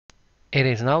It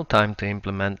is now time to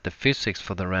implement the physics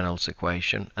for the Reynolds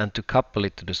equation and to couple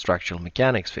it to the structural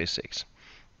mechanics physics.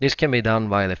 This can be done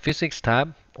via the Physics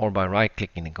tab or by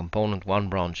right-clicking the Component 1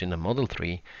 branch in the Model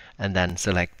 3 and then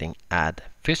selecting Add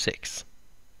Physics.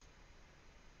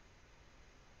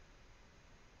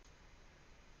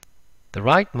 The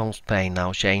rightmost pane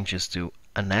now changes to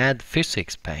an Add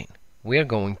Physics pane. We are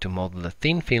going to model the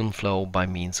thin film flow by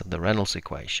means of the Reynolds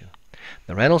equation.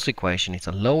 The Reynolds equation is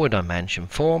a lower dimension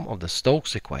form of the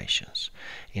Stokes equations.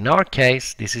 In our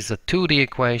case, this is a 2D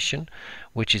equation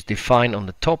which is defined on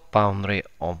the top boundary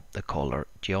of the color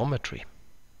geometry.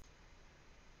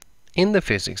 In the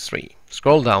Physics 3,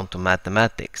 scroll down to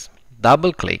Mathematics,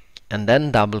 double-click and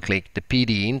then double-click the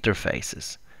PDE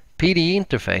interfaces. PDE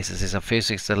interfaces is a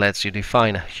physics that lets you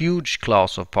define a huge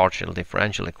class of partial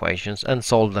differential equations and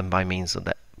solve them by means of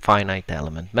the finite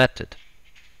element method.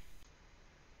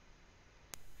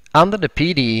 Under the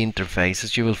PDE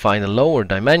interfaces you will find a lower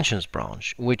dimensions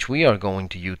branch, which we are going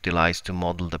to utilize to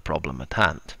model the problem at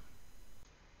hand.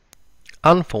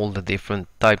 Unfold the different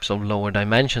types of lower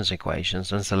dimensions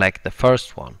equations and select the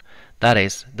first one, that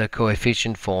is, the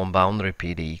coefficient form boundary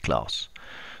PDE class.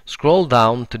 Scroll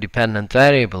down to dependent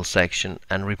variable section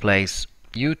and replace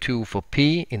U2 for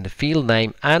P in the field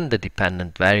name and the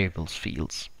dependent variables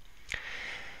fields.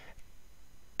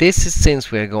 This is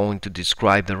since we are going to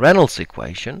describe the Reynolds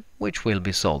equation, which will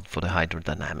be solved for the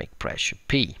hydrodynamic pressure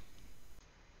P.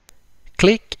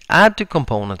 Click Add to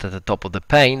Component at the top of the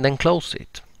pane, then close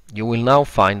it. You will now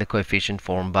find the coefficient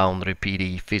form boundary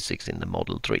PDE physics in the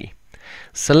Model 3.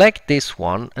 Select this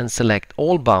one and select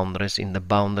all boundaries in the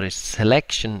Boundary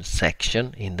Selection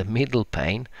section in the middle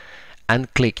pane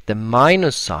and click the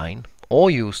minus sign or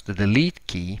use the delete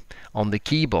key on the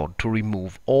keyboard to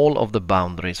remove all of the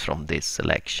boundaries from this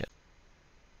selection.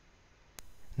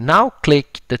 Now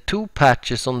click the two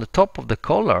patches on the top of the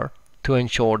color to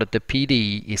ensure that the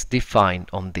PDE is defined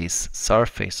on this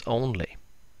surface only.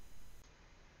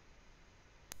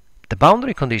 The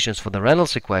boundary conditions for the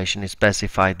Reynolds equation is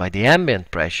specified by the ambient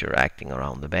pressure acting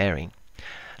around the bearing.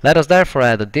 Let us therefore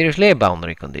add a Dirichlet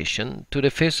boundary condition to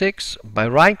the physics by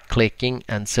right-clicking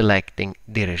and selecting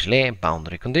Dirichlet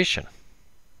boundary condition.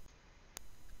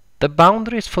 The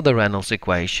boundaries for the Reynolds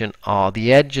equation are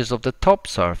the edges of the top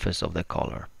surface of the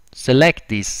color. Select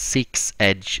these 6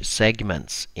 edge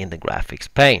segments in the graphics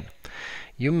pane.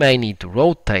 You may need to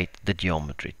rotate the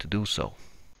geometry to do so.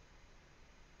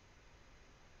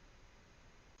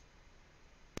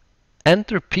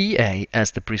 Enter PA as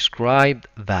the prescribed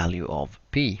value of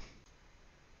P.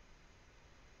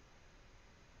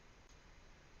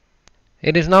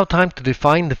 It is now time to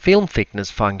define the film thickness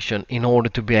function in order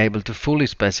to be able to fully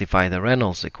specify the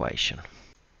Reynolds equation.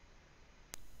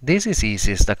 This is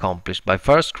easiest accomplished by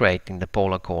first creating the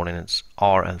polar coordinates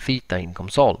r and theta in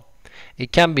COMSOL.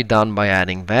 It can be done by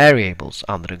adding variables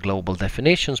under the Global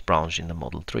Definitions branch in the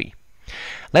Model 3.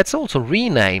 Let's also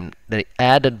rename the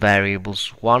added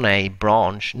variables 1a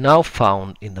branch now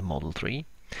found in the Model 3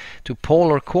 to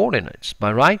polar coordinates by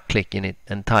right-clicking it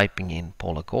and typing in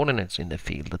polar coordinates in the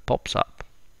field that pops up.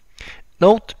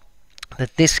 Note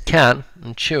that this can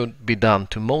and should be done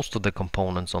to most of the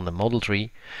components on the Model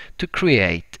 3 to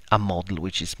create a model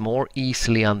which is more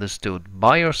easily understood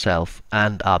by yourself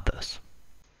and others.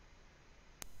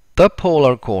 The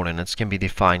polar coordinates can be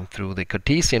defined through the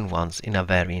Cartesian ones in a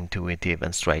very intuitive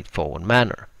and straightforward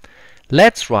manner.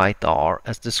 Let's write r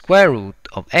as the square root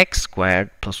of x squared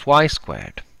plus y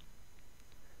squared.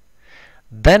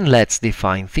 Then let's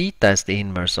define theta as the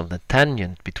inverse of the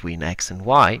tangent between x and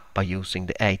y by using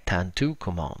the atan2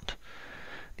 command.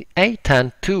 The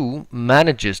atan2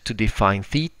 manages to define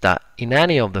theta in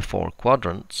any of the 4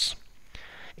 quadrants.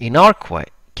 In our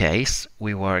case,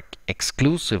 we work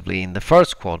exclusively in the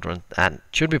first quadrant and it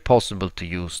should be possible to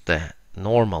use the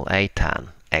normal atan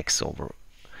x over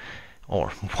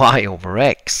or y over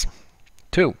x.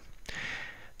 2.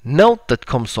 Note that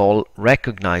COMSOL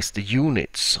recognizes the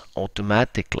units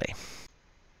automatically.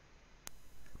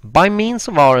 By means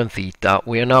of r and theta,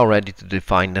 we are now ready to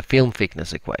define the film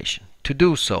thickness equation. To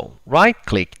do so,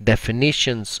 right-click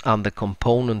Definitions under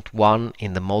Component 1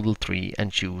 in the Model 3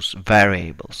 and choose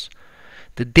Variables.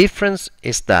 The difference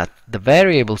is that the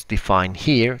variables defined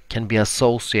here can be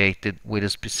associated with the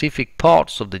specific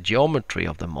parts of the geometry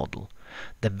of the model.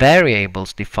 The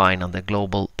variables defined on the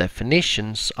global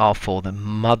definitions are for the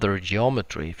mother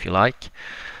geometry, if you like,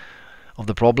 of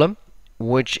the problem,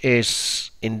 which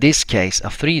is in this case a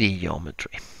 3D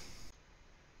geometry.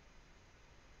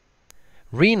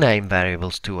 Rename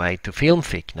variables 2a to film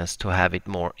thickness to have it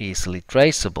more easily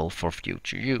traceable for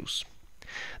future use.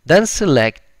 Then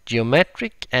select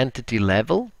Geometric Entity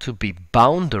Level to be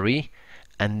boundary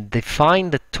and define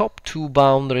the top two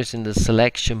boundaries in the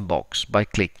selection box by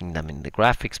clicking them in the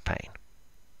graphics pane.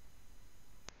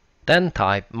 Then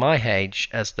type my age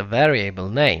as the variable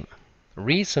name.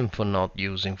 Reason for not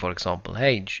using, for example,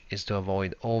 age is to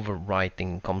avoid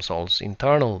overwriting console's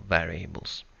internal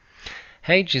variables.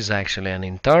 Age is actually an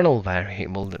internal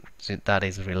variable that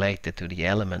is related to the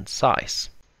element size.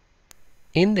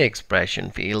 In the expression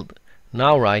field,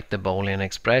 now write the Boolean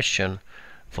expression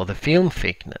for the film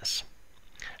thickness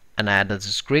and add a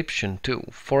description too,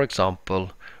 for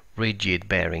example, rigid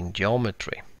bearing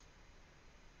geometry.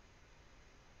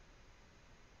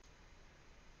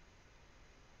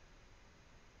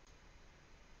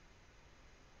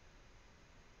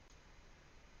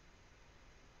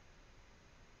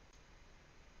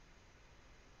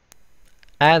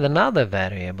 Add another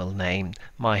variable named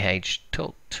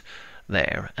myHtot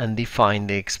there and define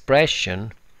the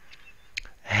expression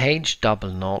h double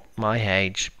naught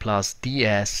myH plus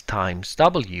ds times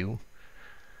w.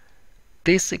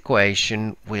 This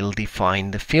equation will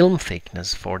define the film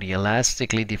thickness for the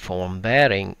elastically deformed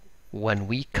bearing when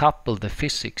we couple the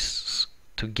physics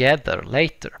together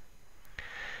later.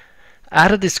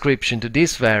 Add a description to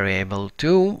this variable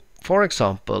too, for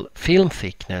example, film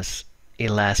thickness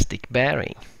elastic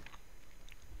bearing.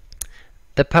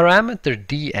 The parameter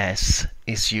ds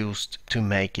is used to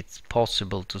make it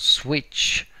possible to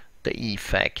switch the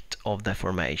effect of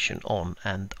deformation on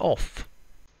and off.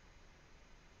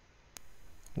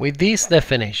 With these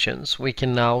definitions, we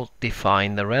can now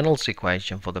define the Reynolds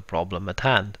equation for the problem at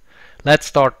hand. Let's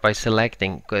start by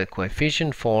selecting the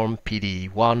coefficient form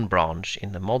PDE1 branch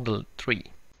in the model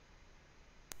tree.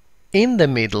 In the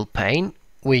middle pane,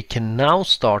 we can now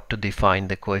start to define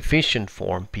the coefficient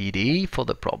form PDE for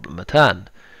the problem at hand.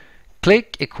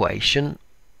 Click Equation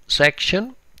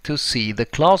section to see the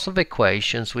class of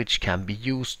equations which can be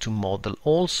used to model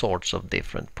all sorts of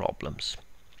different problems.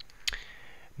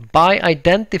 By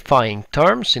identifying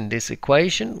terms in this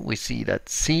equation, we see that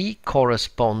C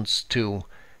corresponds to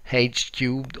h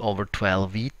cubed over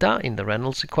 12 eta in the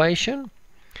Reynolds equation.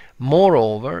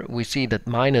 Moreover, we see that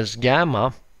minus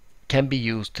gamma can be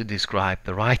used to describe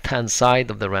the right-hand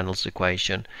side of the Reynolds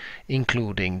equation,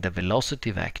 including the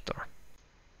velocity vector.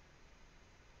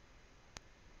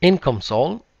 In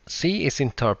console, C is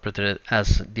interpreted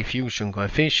as diffusion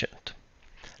coefficient.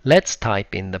 Let's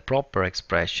type in the proper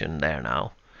expression there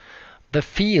now. The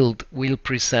field will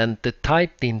present the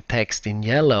typed-in text in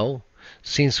yellow,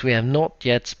 since we have not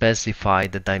yet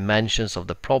specified the dimensions of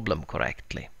the problem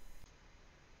correctly.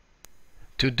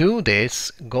 To do this,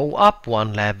 go up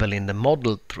one level in the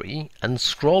model tree and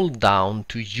scroll down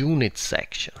to Unit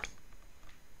section.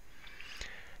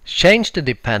 Change the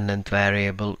dependent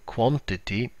variable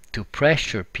quantity to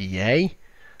pressure PA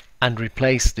and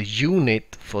replace the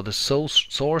unit for the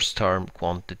source term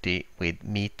quantity with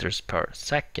meters per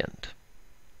second.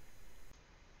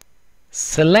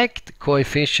 Select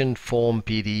coefficient form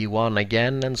PDE1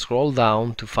 again and scroll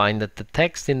down to find that the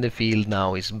text in the field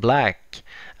now is black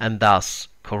and thus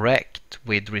correct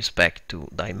with respect to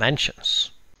dimensions.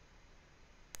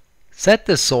 Set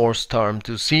the source term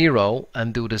to 0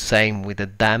 and do the same with the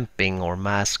damping or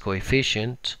mass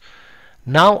coefficient.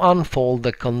 Now unfold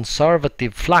the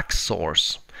conservative flux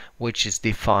source, which is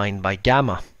defined by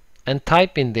gamma, and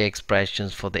type in the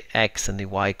expressions for the x and the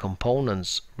y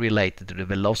components related to the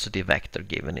velocity vector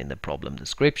given in the problem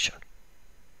description.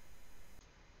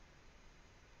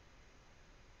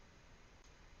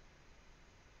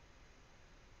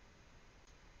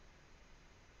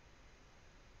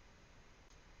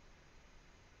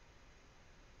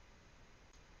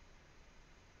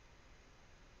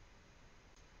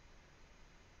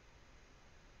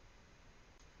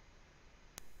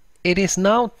 It is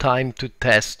now time to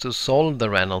test to solve the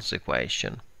Reynolds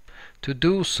equation. To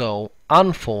do so,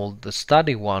 unfold the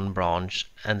Study 1 branch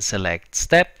and select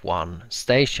Step 1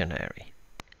 Stationary.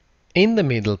 In the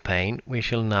middle pane, we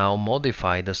shall now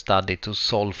modify the study to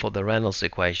solve for the Reynolds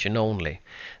equation only.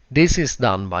 This is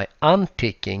done by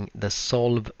unticking the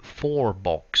Solve For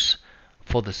box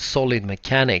for the solid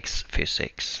mechanics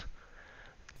physics.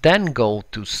 Then go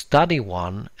to Study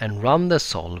 1 and run the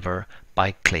solver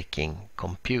by clicking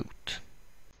Compute.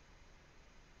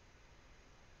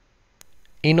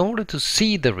 In order to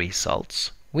see the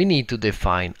results, we need to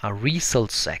define a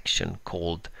results section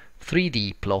called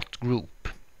 3D Plot Group.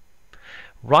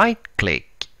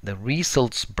 Right-click the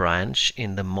Results branch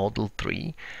in the Model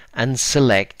 3 and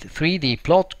select 3D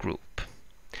Plot Group.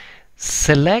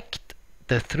 Select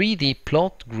the 3D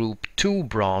Plot Group 2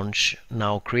 branch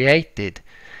now created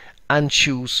and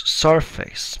choose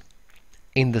Surface.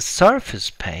 In the Surface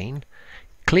pane,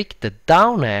 click the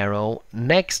down arrow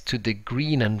next to the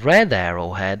green and red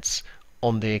arrowheads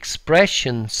on the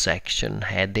expression section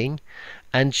heading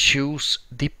and choose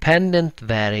dependent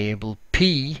variable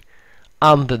p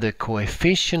under the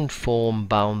coefficient form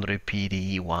boundary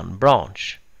PDE1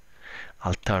 branch.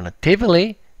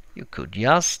 Alternatively, you could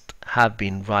just have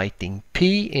been writing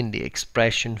p in the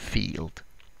expression field.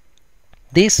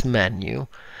 This menu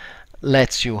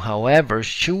lets you, however,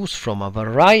 choose from a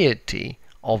variety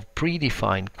of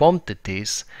predefined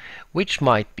quantities, which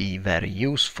might be very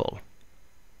useful.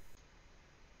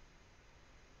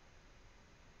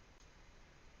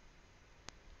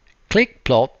 Click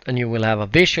plot and you will have a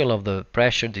visual of the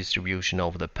pressure distribution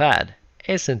over the pad.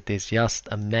 Isn't this just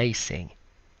amazing?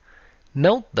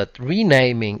 Note that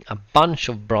renaming a bunch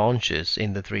of branches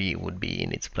in the tree would be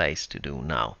in its place to do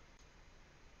now.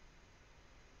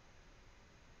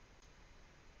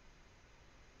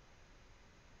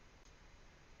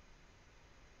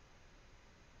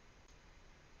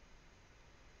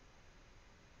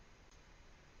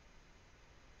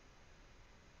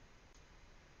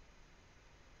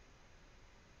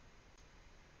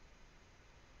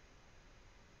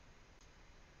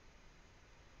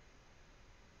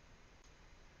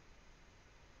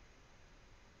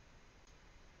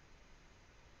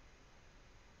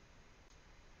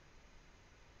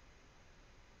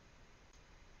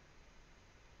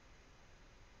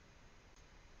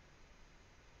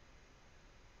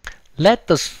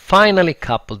 Let us finally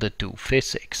couple the two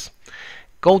physics.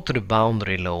 Go to the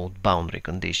boundary load boundary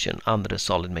condition under the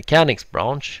solid mechanics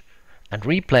branch and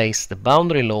replace the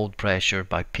boundary load pressure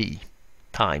by P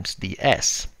times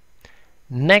ds.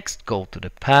 Next go to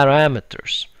the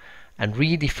parameters and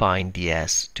redefine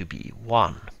ds to be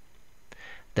 1.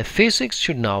 The physics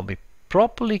should now be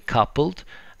properly coupled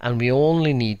and we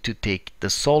only need to tick the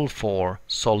Solve for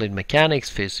Solid Mechanics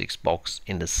Physics box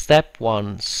in the Step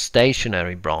 1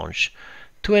 stationary branch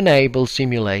to enable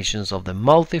simulations of the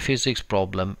multi-physics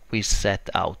problem we set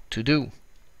out to do.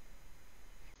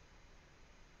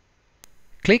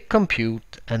 Click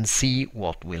Compute and see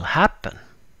what will happen.